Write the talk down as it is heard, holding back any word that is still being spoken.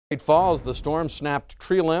Great Falls, the storm snapped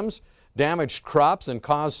tree limbs, damaged crops, and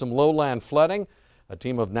caused some lowland flooding. A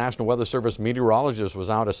team of National Weather Service meteorologists was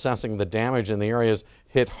out assessing the damage in the areas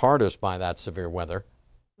hit hardest by that severe weather.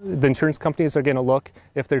 The insurance companies are going to look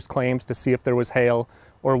if there's claims to see if there was hail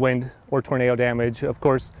or wind or tornado damage. Of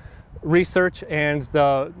course, research and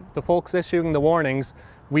the folks issuing the warnings,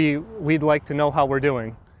 we'd like to know how we're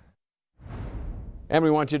doing. And we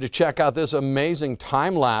want you to check out this amazing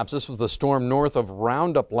time lapse. This was the storm north of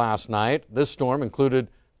Roundup last night. This storm included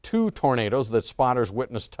 2 tornadoes that spotters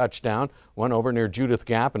witnessed touchdown, one over near Judith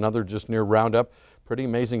Gap, another just near Roundup. Pretty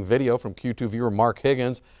amazing video from Q2 viewer Mark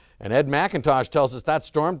Higgins. And Ed McIntosh tells us that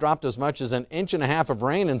storm dropped as much as 1.5 inches of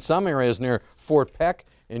rain in some areas near Fort Peck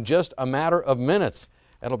in just a matter of minutes.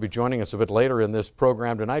 Ed will be joining us a bit later in this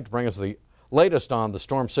program tonight to bring us the latest on the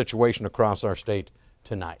storm situation across our state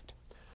tonight.